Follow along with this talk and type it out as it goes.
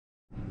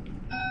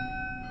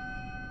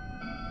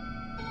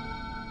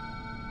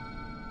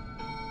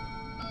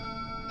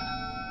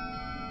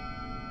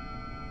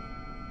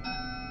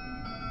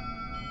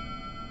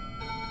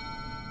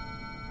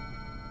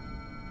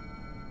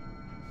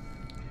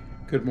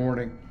Good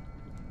morning.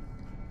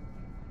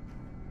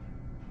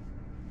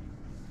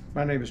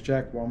 My name is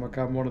Jack Womack.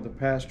 I'm one of the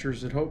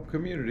pastors at Hope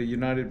Community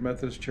United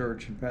Methodist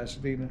Church in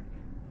Pasadena,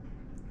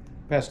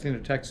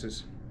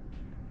 Texas.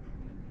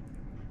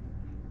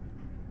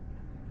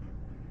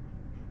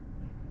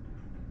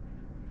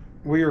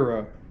 We are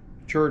a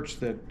church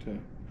that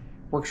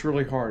works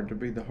really hard to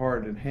be the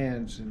heart and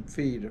hands and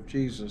feet of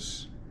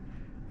Jesus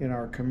in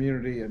our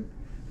community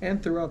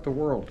and throughout the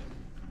world.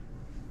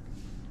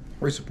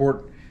 We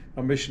support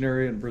a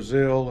missionary in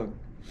Brazil, and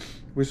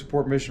we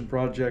support mission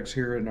projects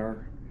here in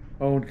our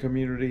own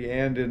community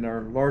and in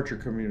our larger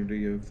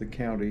community of the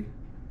county.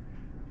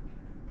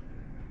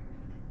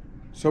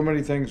 So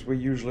many things we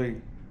usually,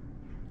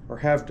 or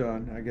have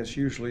done, I guess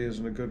usually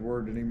isn't a good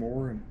word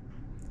anymore, and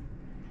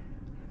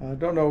I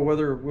don't know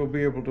whether we'll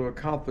be able to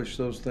accomplish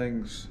those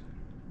things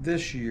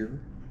this year.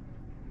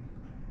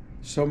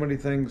 So many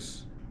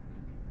things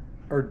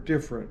are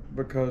different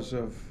because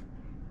of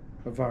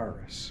a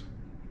virus.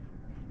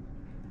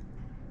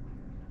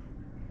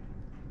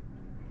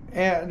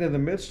 And in the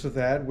midst of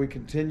that, we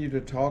continue to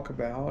talk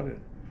about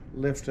and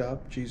lift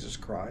up Jesus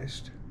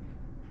Christ.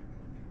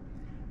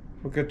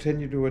 We'll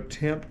continue to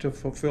attempt to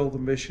fulfill the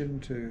mission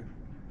to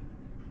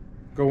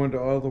go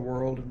into all the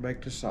world and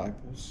make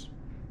disciples.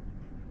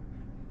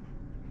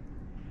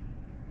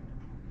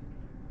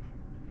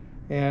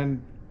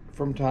 And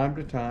from time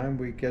to time,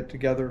 we get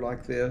together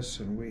like this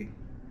and we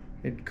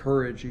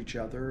encourage each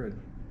other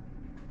and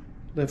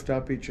lift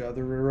up each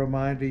other and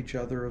remind each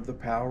other of the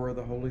power of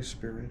the Holy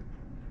Spirit.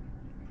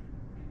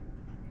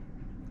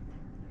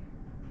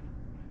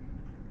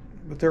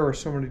 But there are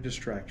so many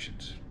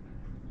distractions.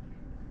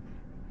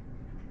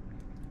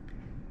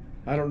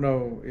 I don't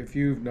know if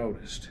you've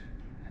noticed,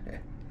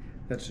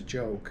 that's a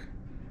joke,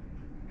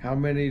 how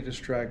many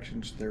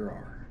distractions there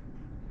are.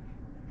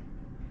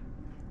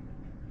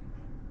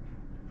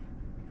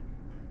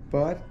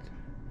 But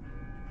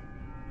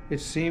it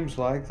seems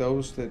like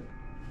those that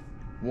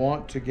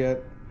want to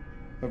get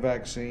a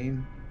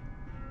vaccine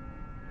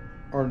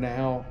are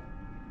now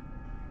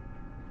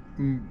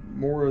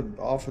more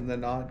often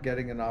than not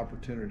getting an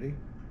opportunity.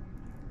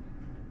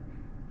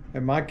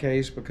 In my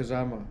case, because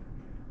I'm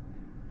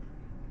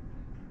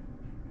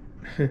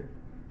a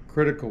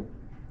critical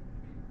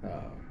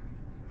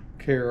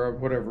care, or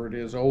whatever it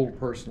is, old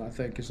person I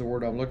think is the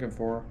word I'm looking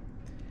for,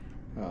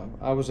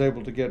 I was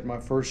able to get my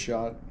first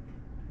shot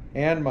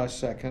and my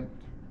second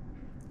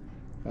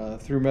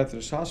through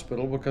Methodist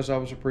Hospital because I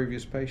was a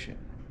previous patient.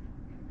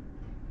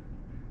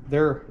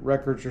 Their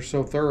records are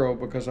so thorough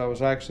because I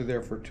was actually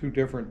there for two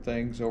different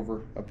things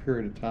over a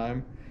period of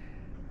time.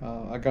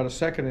 I got a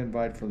second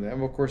invite from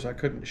them. Of course, I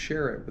couldn't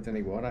share it with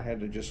anyone. I had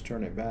to just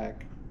turn it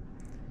back.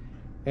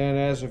 And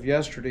as of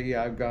yesterday,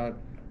 I've got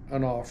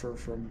an offer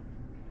from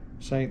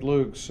St.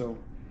 Luke's, so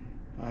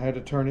I had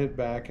to turn it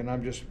back, and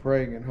I'm just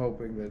praying and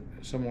hoping that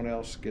someone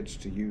else gets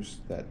to use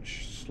that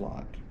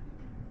slot.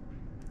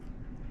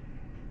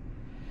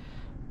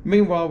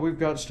 Meanwhile, we've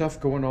got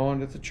stuff going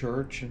on at the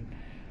church, and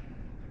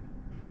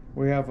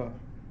we have a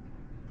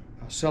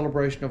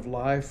celebration of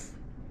life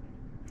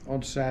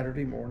on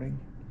Saturday morning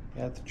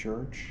at the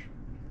church.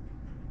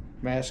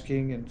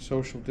 Masking and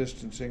social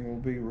distancing will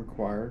be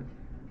required.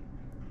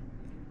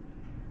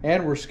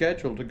 And we're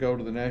scheduled to go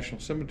to the National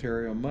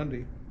Cemetery on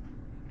Monday.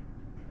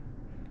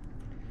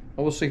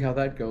 We'll see how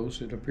that goes.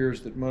 It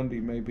appears that Monday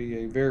may be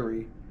a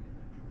very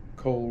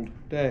cold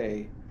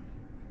day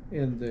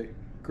in the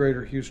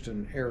greater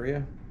Houston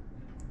area.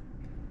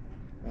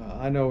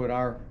 I know in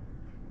our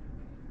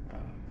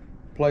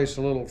place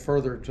a little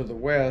further to the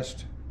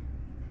west,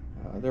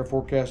 they're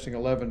forecasting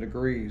 11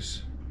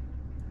 degrees.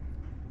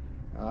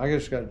 I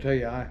just got to tell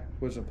you, I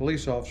was a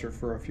police officer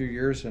for a few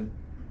years, and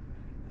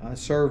I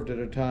served at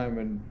a time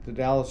in the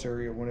Dallas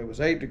area when it was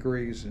 8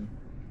 degrees and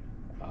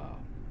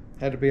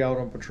had to be out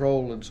on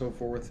patrol and so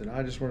forth, and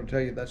I just want to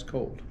tell you that's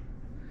cold.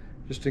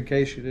 Just in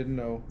case you didn't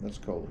know, that's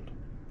cold.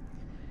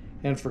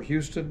 And for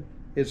Houston,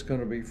 it's going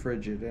to be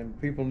frigid, and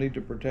people need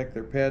to protect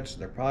their pets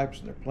and their pipes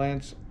and their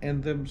plants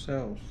and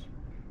themselves.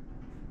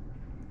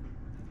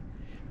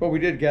 Well, we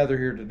did gather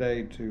here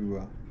today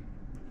to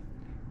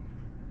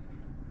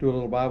do a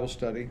little Bible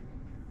study.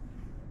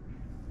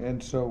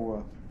 And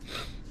so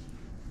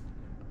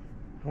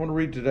I want to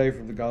read today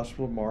from the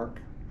Gospel of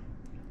Mark.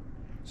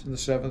 It's in the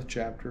 7th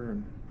chapter.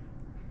 And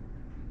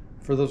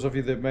for those of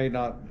you that may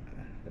not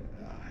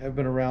have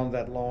been around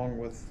that long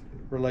with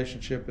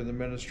relationship in the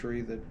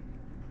ministry that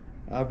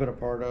I've been a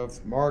part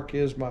of, Mark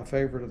is my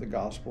favorite of the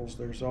Gospels.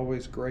 There's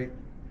always great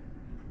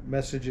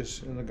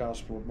messages in the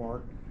Gospel of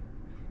Mark.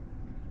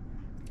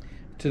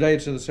 Today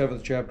it's in the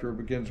 7th chapter. It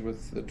begins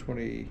with the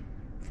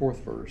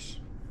 24th verse.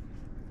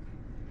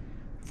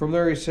 From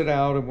there he set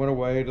out and went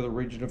away to the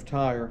region of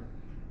Tyre.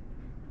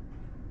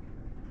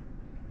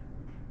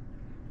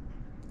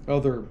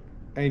 Other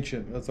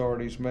ancient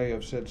authorities may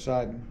have said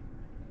Sidon.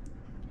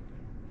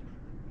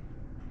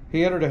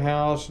 He entered a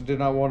house and did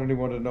not want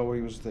anyone to know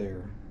he was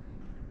there.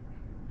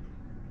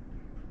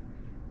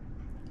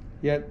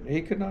 Yet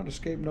he could not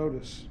escape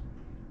notice.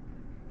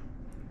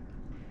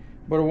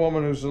 But a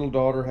woman whose little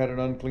daughter had an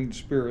unclean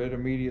spirit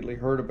immediately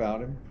heard about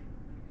him.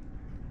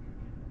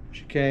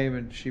 She came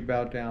and she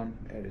bowed down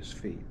at his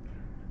feet.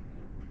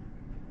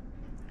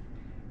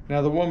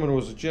 Now the woman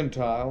was a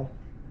Gentile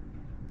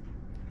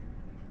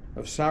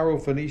of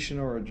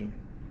Syrophoenician origin.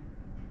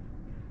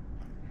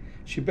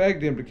 She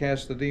begged him to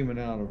cast the demon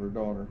out of her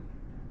daughter.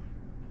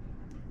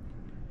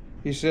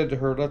 He said to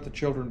her, "Let the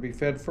children be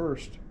fed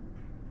first.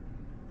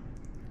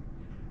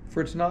 For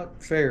it's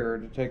not fair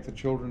to take the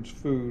children's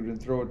food and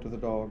throw it to the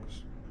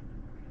dogs."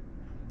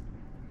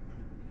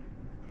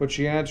 But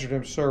she answered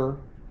him, "Sir."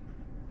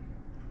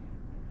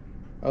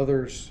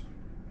 Others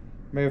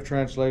may have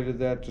translated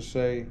that to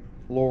say,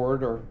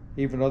 "Lord," or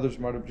even others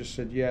might have just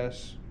said,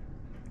 "Yes.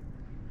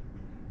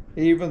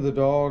 Even the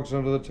dogs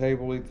under the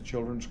table eat the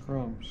children's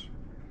crumbs."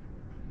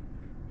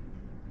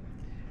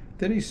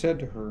 Then he said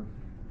to her,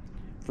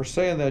 "For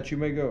saying that, you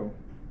may go.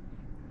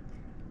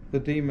 The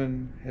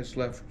demon has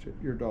left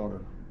your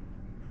daughter."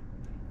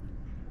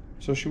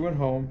 So she went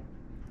home,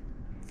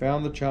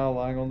 found the child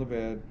lying on the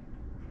bed,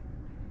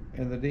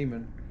 and the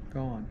demon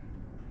gone.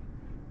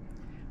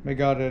 May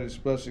God add his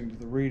blessing to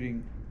the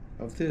reading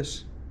of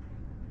this,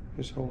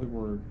 his holy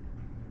word.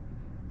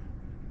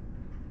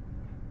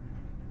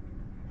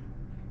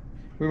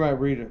 We might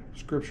read a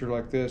scripture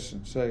like this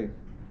and say,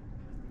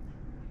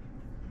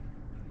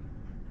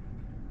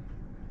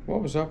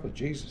 what was up with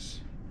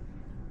Jesus?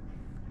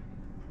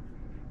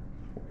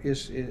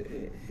 Is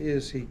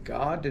he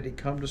God? Did he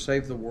come to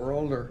save the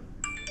world, or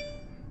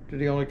did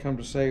he only come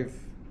to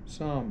save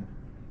some?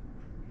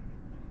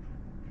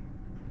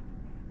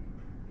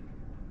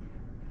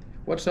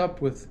 What's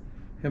up with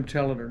him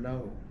telling her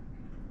no?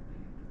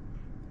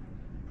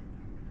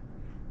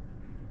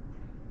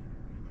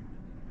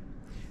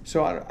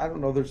 So I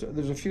don't know.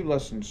 There's a few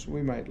lessons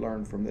we might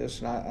learn from this,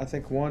 and I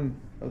think one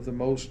of the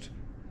most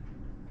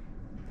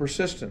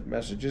persistent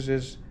messages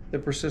is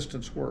that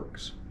persistence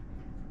works.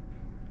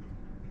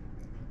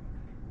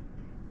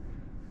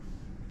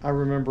 I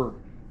remember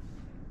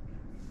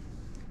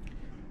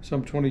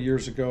some 20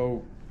 years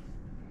ago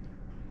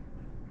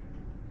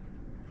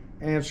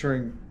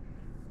answering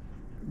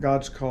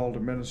God's call to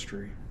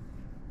ministry.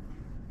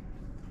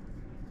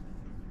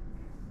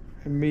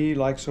 And me,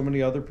 like so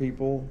many other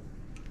people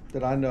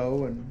that I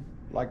know, and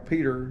like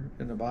Peter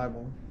in the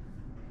Bible,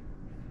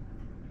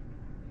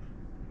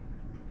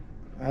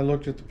 I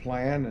looked at the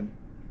plan and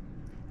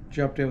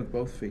jumped in with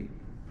both feet.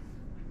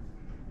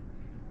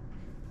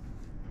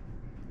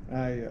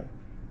 I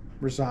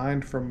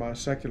resigned from my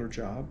secular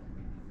job.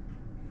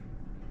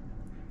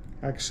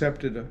 I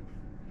accepted a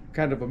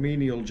kind of a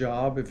menial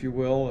job, if you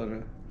will, at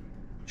a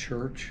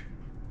church.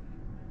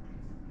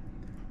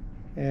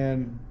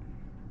 And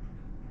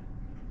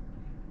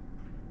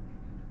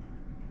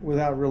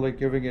without really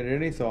giving it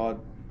any thought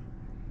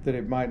that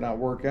it might not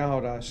work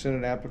out, I sent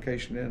an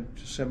application in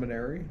to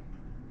seminary,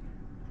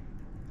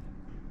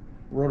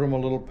 wrote them a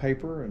little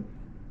paper, and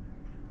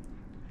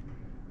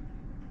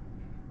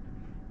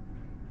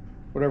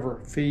whatever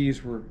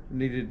fees were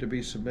needed to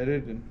be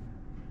submitted, and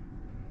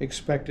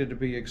expected to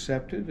be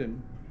accepted,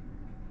 and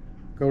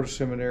go to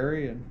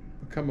seminary and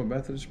become a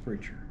Methodist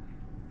preacher.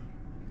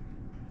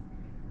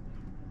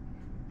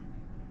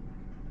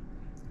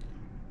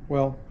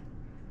 Well,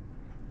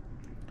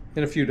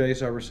 in a few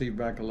days I received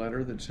back a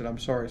letter that said, "I'm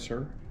sorry,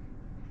 sir.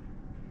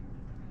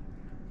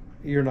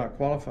 You're not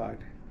qualified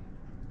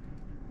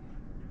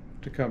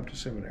to come to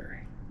seminary."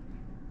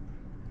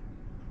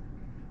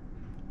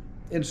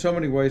 In so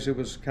many ways, it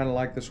was kind of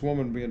like this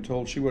woman being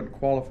told she wasn't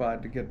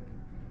qualified to get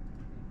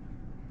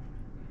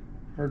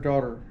her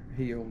daughter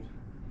healed.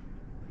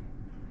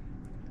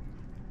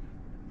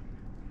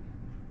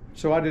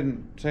 So I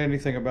didn't say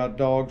anything about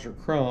dogs or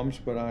crumbs,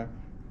 but I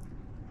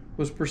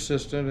was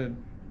persistent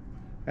and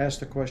asked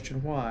the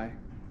question, why?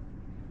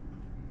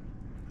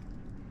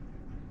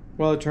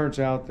 Well, it turns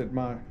out that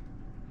my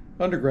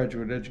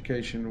undergraduate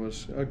education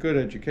was a good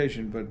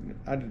education, but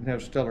I didn't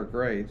have stellar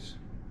grades.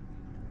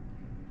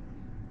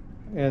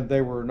 And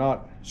they were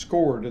not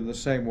scored in the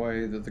same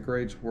way that the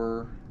grades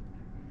were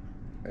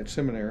at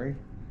seminary.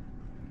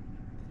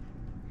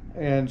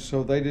 And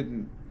so they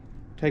didn't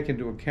take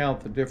into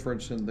account the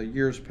difference in the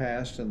years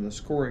past and the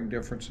scoring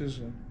differences.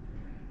 And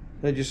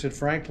they just said,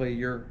 frankly,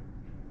 your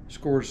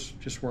scores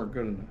just weren't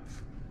good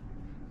enough.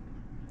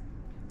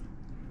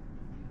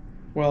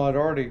 Well, I'd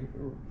already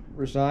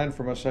resigned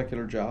from a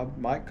secular job.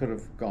 Mike could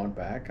have gone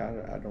back.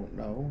 I don't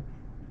know.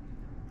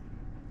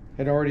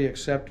 Had already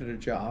accepted a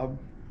job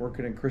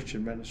working in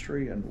Christian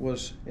ministry and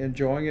was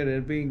enjoying it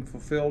and being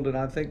fulfilled, and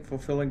I think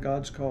fulfilling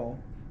God's call.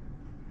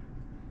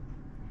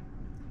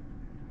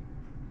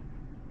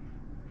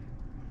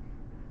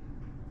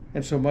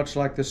 And so much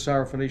like this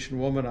Syrophoenician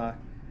woman, I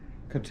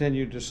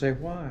continued to say,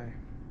 why?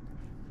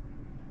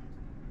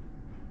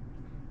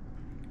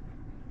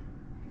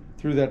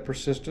 Through that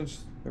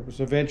persistence, there was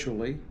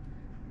eventually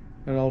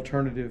an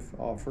alternative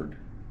offered,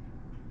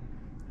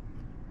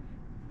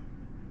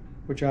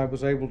 which I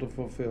was able to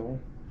fulfill.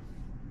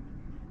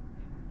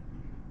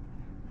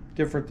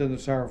 Different than the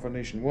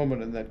Syrophoenician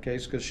woman in that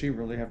case, because she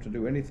really didn't have to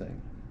do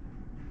anything.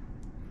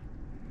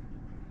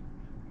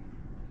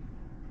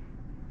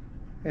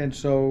 And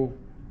so,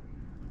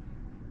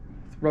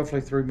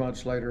 roughly 3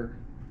 months later,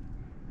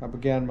 I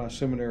began my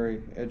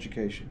seminary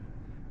education.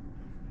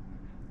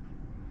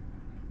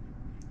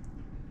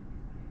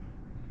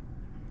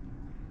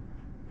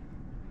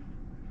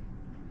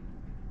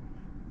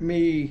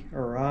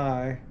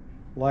 I,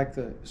 like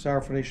the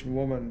Syrophoenician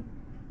woman,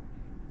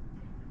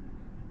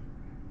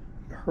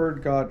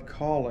 heard God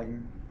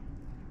calling,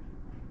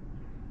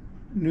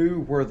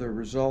 knew where the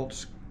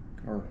results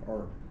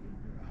or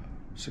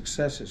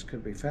successes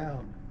could be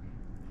found,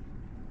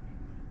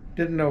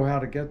 didn't know how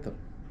to get them,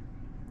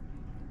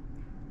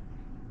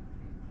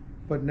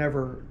 but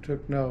never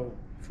took no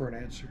for an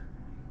answer.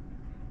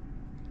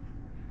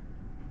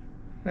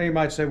 Now you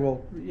might say,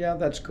 well, yeah,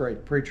 that's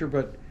great, preacher,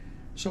 but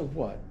so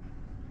what?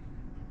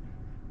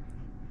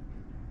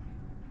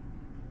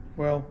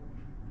 Well,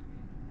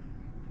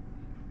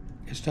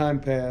 as time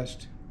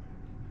passed,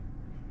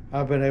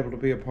 I've been able to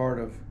be a part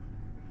of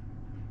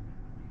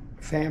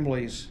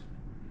families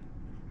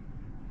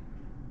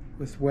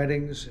with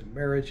weddings and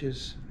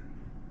marriages.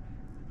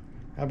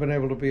 I've been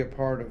able to be a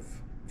part of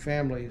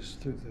families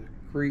through the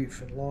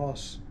grief and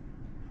loss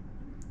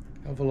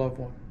of a loved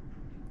one.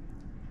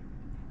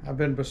 I've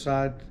been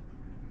beside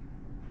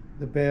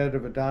the bed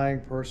of a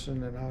dying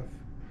person, and I've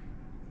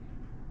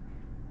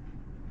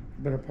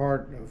been a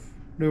part of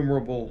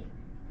innumerable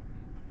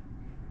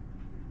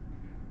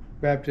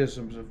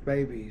baptisms of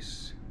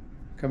babies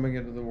coming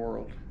into the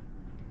world.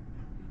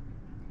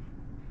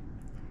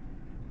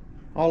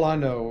 All I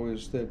know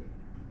is that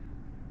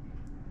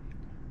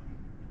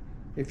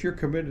if you're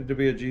committed to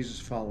be a Jesus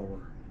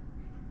follower,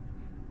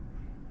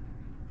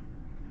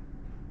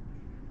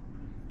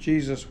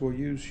 Jesus will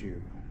use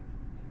you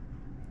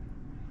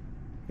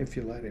if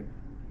you let him.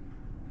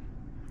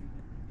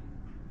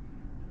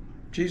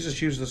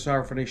 Jesus used the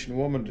Syrophoenician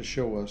woman to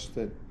show us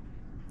that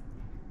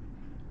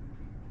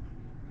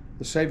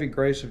the saving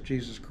grace of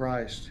Jesus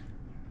Christ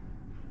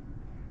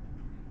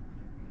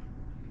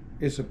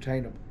is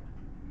obtainable.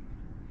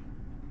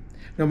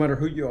 No matter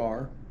who you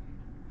are,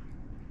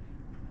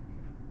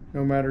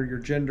 no matter your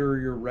gender,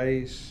 your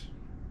race,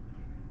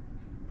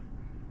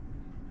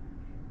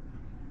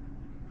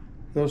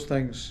 those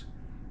things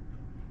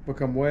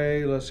become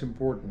way less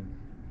important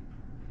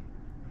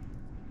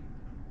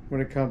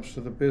when it comes to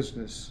the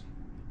business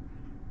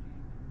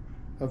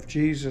of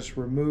Jesus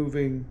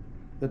removing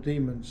the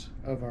demons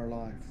of our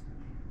life.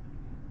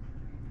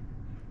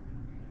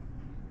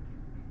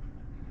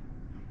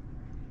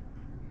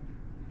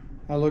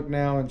 I look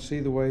now and see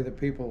the way that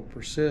people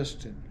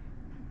persist and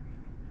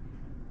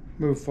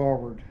move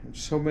forward, and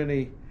so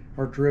many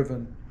are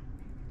driven,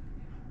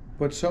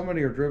 but so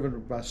many are driven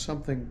by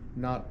something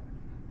not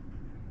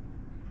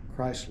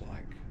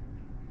Christ-like.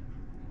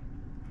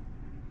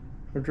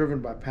 They're driven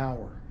by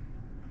power,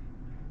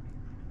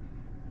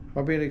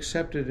 by being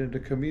accepted into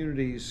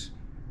communities,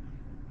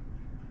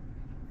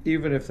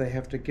 even if they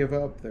have to give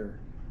up their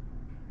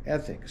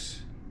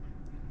ethics,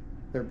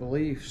 their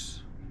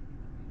beliefs,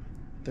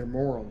 their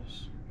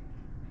morals.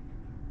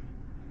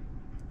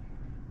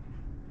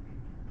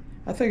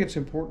 I think it's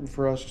important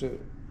for us to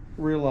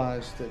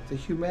realize that the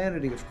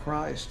humanity of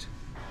Christ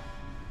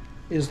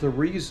is the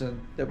reason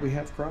that we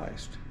have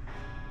Christ.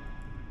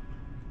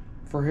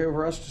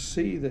 For us to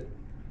see that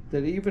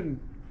even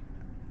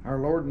our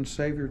Lord and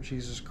Savior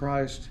Jesus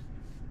Christ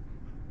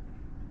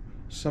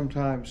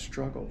sometimes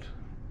struggled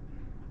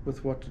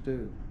with what to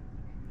do.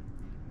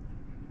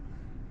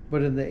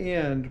 But in the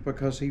end,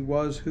 because he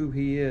was who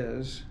he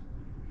is,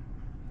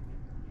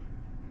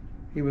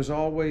 he was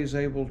always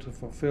able to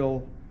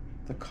fulfill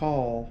the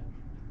call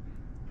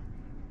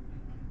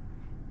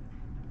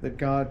that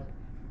God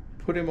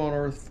put him on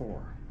earth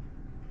for.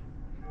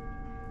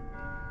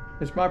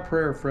 It's my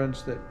prayer,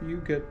 friends, that you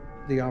get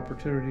the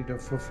opportunity to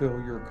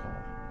fulfill your call.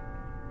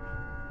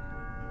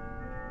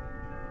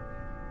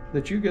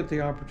 That you get the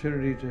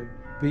opportunity to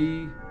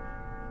be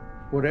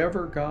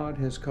whatever God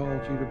has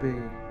called you to be.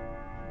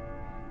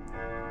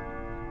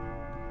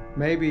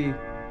 Maybe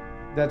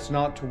that's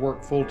not to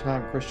work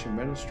full-time Christian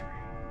ministry,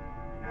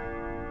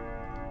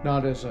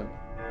 not as a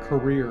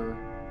career,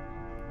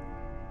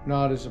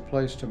 not as a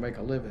place to make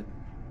a living.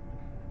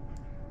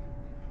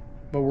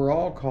 But we're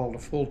all called to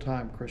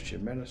full-time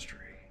Christian ministry.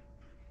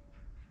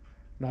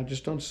 Not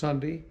just on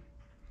Sunday,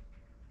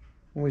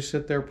 when we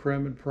sit there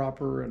prim and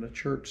proper in a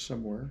church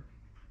somewhere,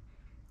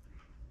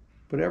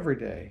 but every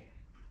day,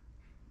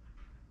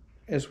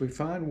 as we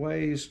find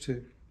ways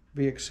to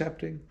be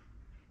accepting,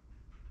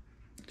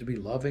 to be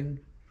loving,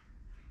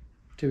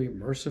 to be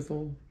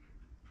merciful,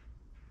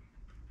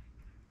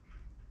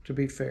 to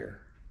be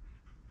fair.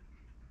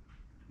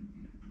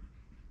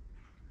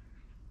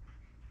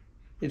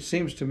 It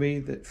seems to me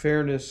that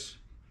fairness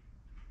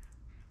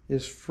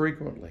is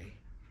frequently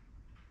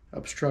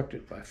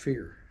obstructed by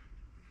fear.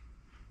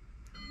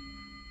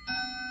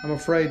 I'm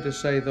afraid to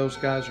say those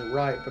guys are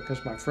right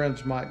because my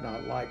friends might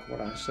not like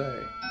what I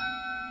say.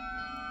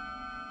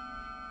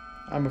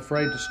 I'm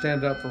afraid to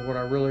stand up for what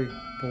I really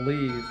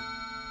believe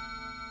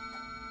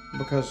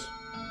because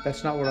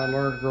that's not what I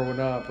learned growing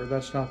up, or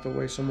that's not the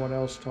way someone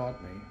else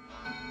taught me.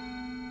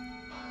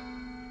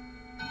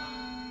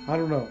 I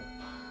don't know.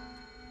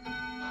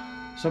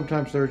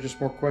 Sometimes there are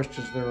just more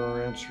questions than there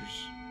are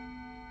answers.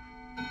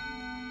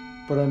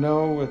 But I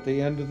know at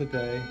the end of the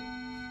day,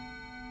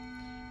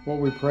 what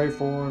we pray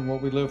for and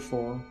what we live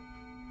for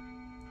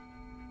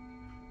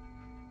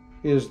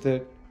is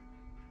that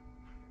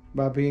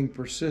by being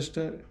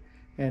persistent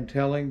and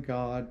telling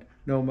God,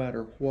 no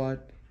matter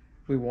what,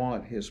 we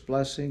want His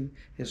blessing,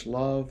 His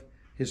love,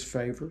 His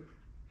favor.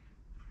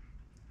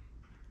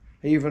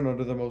 Even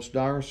under the most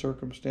dire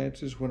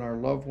circumstances, when our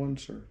loved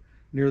ones are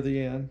near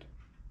the end,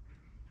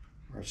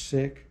 are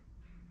sick,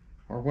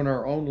 or when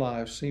our own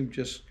lives seem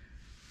just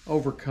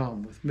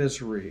overcome with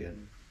misery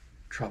and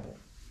trouble.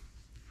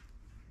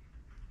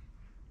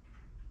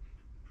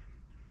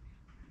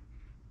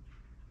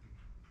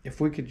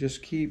 If we could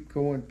just keep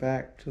going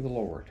back to the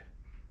Lord,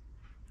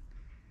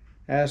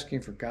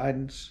 asking for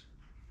guidance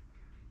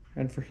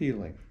and for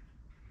healing,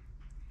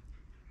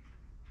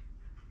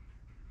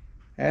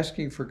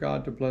 asking for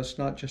God to bless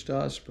not just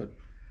us, but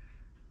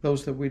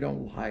those that we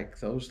don't like,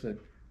 those that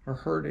are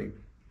hurting.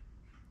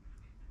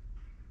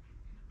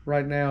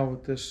 Right now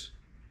with this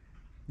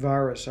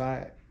virus,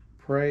 I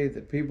pray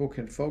that people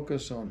can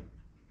focus on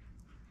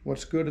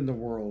what's good in the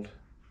world,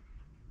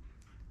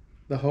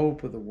 the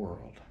hope of the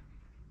world,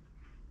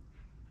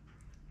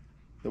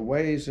 the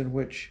ways in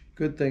which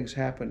good things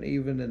happen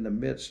even in the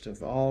midst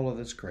of all of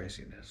this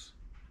craziness.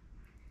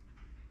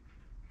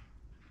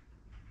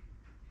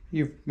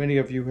 Many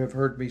of you have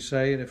heard me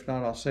say, and if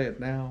not, I'll say it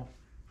now.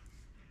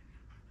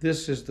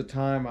 This is the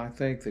time, I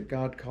think, that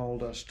God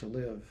called us to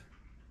live.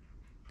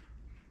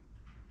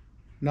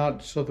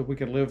 Not so that we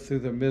can live through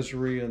the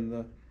misery and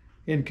the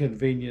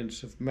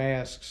inconvenience of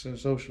masks and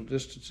social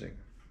distancing,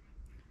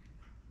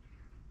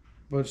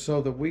 but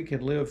so that we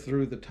can live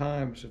through the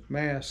times of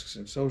masks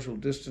and social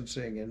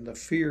distancing and the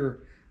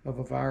fear of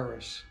a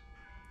virus,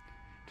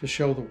 to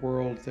show the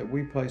world that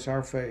we place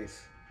our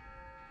faith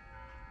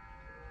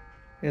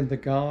in the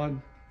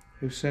God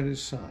who sent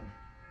His Son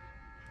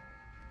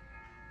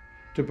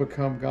to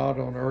become God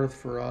on earth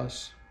for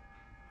us,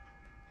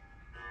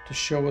 to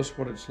show us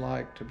what it's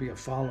like to be a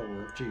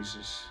follower of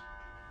Jesus,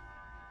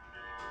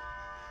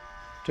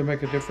 to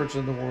make a difference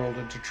in the world,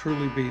 and to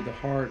truly be the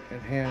heart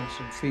and hands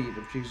and feet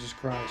of Jesus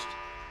Christ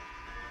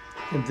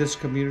in this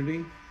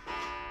community,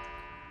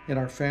 in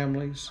our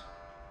families,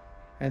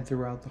 and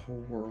throughout the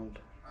whole world.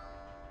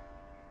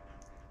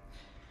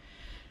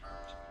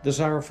 The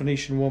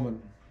Syrophoenician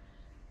woman,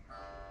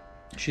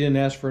 she didn't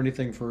ask for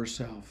anything for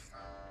herself.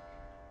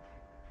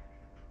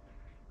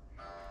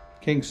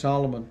 King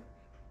Solomon,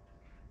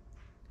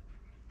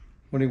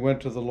 when he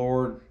went to the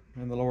Lord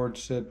and the Lord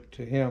said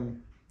to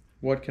him,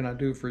 "What can I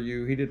do for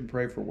you?" he didn't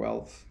pray for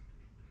wealth.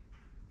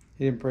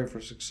 He didn't pray for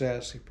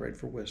success. He prayed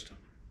for wisdom.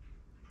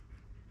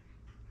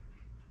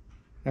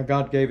 Now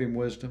God gave him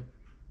wisdom.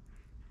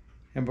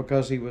 And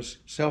because he was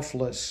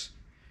selfless,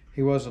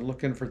 he wasn't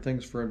looking for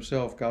things for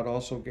himself. God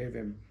also gave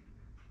him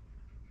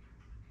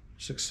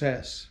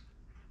success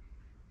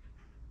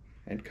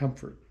and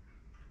comfort.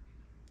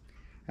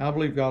 I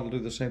believe God will do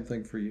the same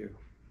thing for you.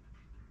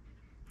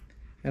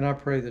 And I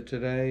pray that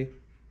today,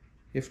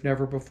 if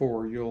never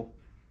before, you'll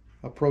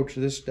approach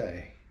this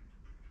day,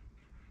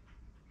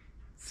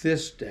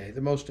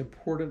 the most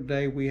important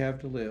day we have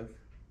to live,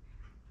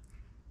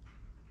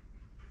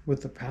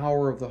 with the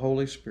power of the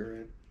Holy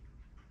Spirit,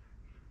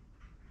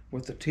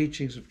 with the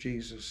teachings of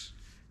Jesus,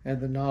 and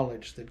the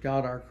knowledge that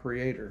God, our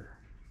Creator,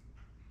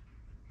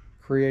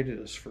 created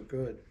us for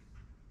good.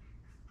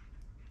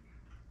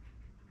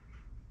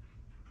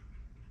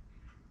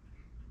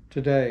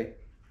 Today,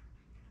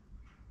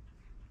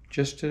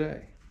 just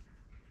today,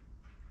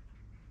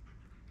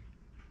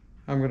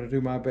 I'm going to do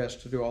my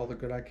best to do all the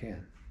good I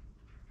can.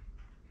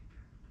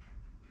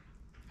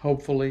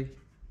 Hopefully,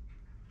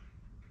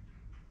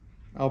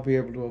 I'll be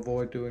able to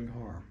avoid doing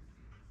harm.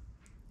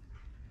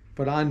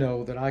 But I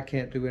know that I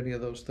can't do any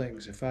of those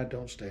things if I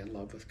don't stay in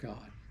love with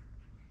God.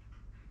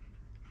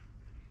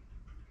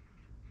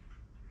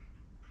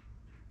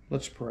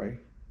 Let's pray.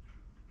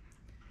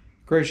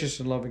 Gracious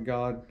and loving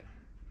God,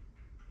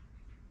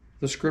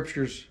 the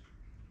Scriptures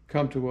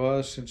come to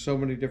us in so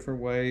many different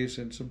ways,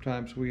 and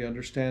sometimes we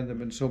understand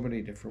them in so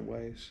many different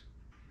ways.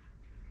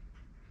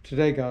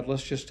 Today, God,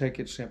 let's just take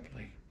it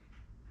simply.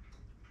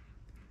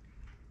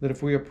 That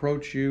if we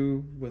approach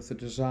you with the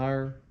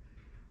desire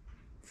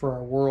for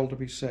our world to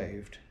be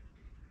saved,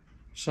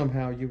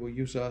 somehow you will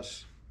use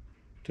us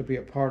to be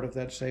a part of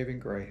that saving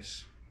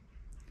grace.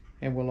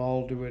 And we'll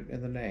all do it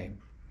in the name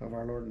of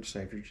our Lord and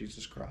Savior,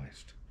 Jesus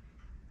Christ.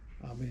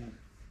 Amen.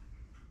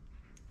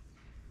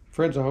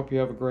 Friends, I hope you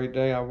have a great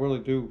day. I really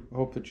do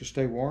hope that you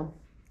stay warm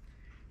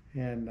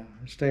and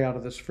stay out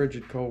of this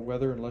frigid cold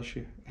weather unless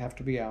you have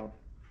to be out.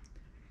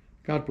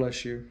 God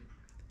bless you.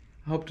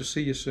 I hope to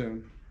see you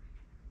soon.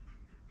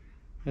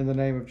 In the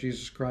name of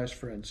Jesus Christ,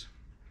 friends,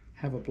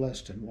 have a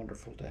blessed and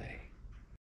wonderful day.